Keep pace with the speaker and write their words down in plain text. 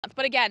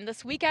But again,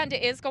 this weekend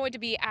is going to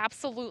be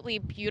absolutely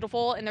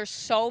beautiful, and there's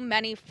so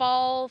many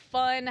fall,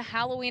 fun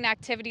Halloween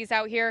activities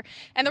out here.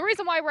 And the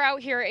reason why we're out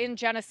here in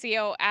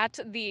Geneseo at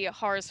the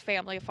Haars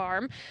family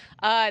farm,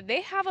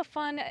 they have a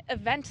fun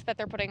event that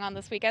they're putting on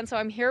this weekend. So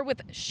I'm here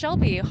with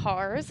Shelby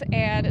Haars,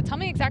 and tell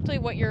me exactly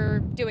what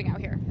you're doing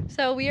out here.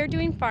 So we are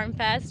doing Farm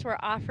Fest. We're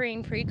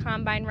offering free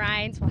combine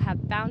rides. We'll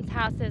have bounce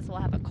houses. We'll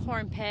have a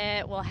corn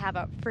pit. We'll have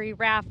a free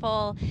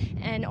raffle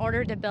in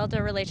order to build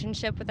a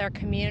relationship with our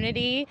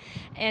community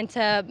and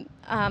to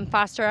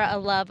foster a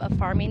love of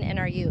farming in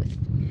our youth.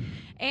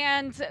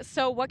 And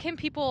so, what can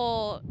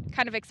people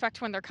kind of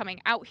expect when they're coming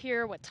out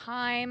here? What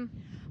time?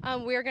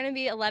 We're going to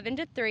be 11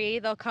 to 3.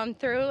 They'll come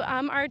through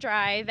our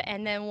drive,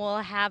 and then we'll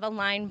have a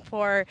line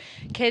for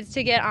kids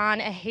to get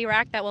on a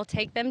hayrack that will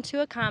take them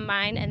to a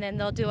combine, and then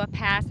they'll do a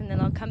pass, and then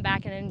they'll come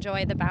back and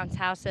enjoy the bounce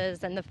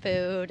houses and the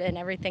food and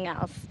everything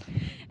else.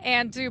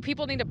 And do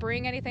people need to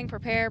bring anything,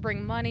 prepare,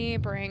 bring money,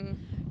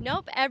 bring.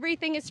 Nope,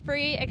 everything is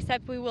free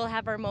except we will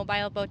have our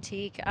mobile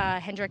boutique,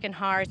 Hendrick and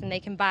Haars, and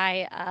they can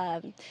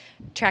buy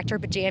tractor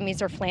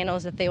pajamas or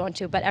flannels if they want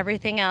to, but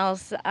everything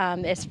else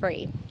is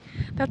free.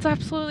 That's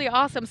absolutely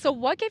awesome. So,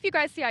 what gave you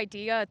guys the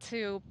idea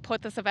to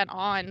put this event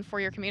on for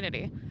your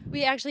community?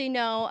 We actually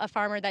know a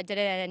farmer that did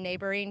it in a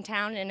neighboring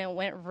town, and it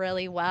went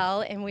really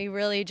well. And we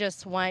really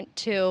just want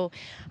to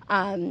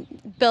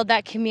build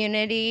that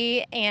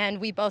community.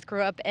 And we both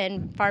grew up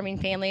in farming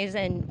families,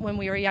 and when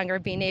we were younger,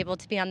 being able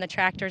to be on the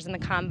tractors and the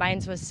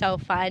combines was so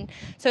fun.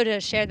 So to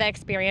share that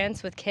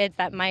experience with kids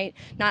that might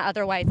not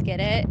otherwise get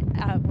it,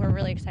 we're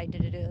really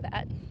excited to do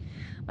that.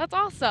 That's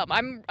awesome.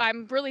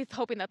 I'm really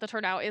hoping that the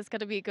turnout is going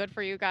to be good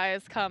for you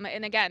guys. Come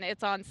and again,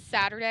 it's on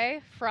Saturday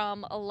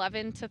from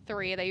 11 to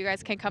 3 that you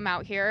guys can come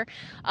out here.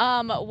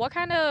 What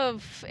kind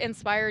of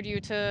inspired you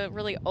to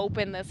really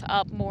open this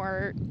up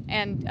more?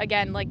 And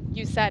again, like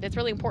you said, it's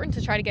really important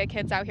to try to get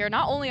kids out here.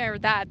 Not only are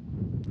that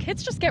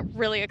kids just get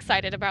really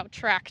excited about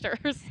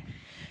tractors.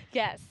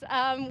 Yes.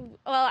 Well,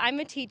 I'm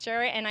a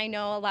teacher, and I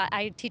know a lot.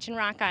 I teach in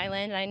Rock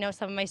Island, and I know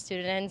some of my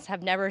students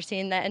have never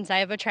seen the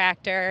inside of a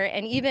tractor.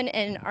 And even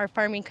in our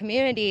farming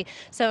community,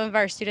 some of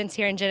our students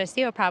here in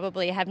Geneseo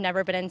probably have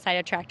never been inside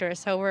a tractor.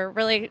 So we're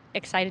really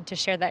excited to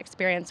share that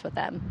experience with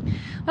them.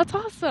 That's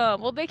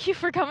awesome. Well, thank you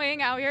for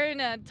coming out here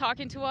and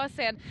talking to us.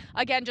 And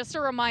again, just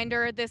a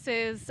reminder, this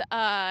is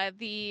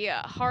the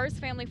Haars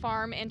Family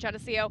Farm in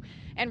Geneseo.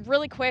 And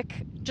really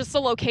quick, just a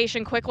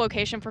location, quick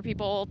location for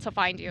people to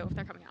find you if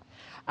they're coming out.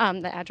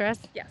 The address?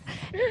 Yes.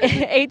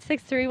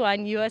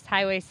 8631 US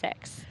Highway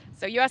 6.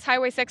 So US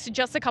Highway 6,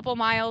 just a couple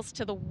miles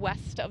to the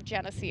west of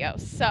Geneseo.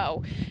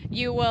 So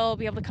you will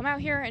be able to come out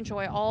here,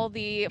 enjoy all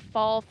the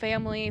fall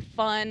family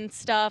fun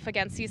stuff.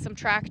 Again, see some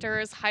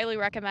tractors. Highly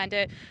recommend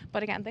it.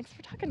 But again, thanks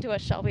for talking to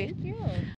us, Shelby. Thank you.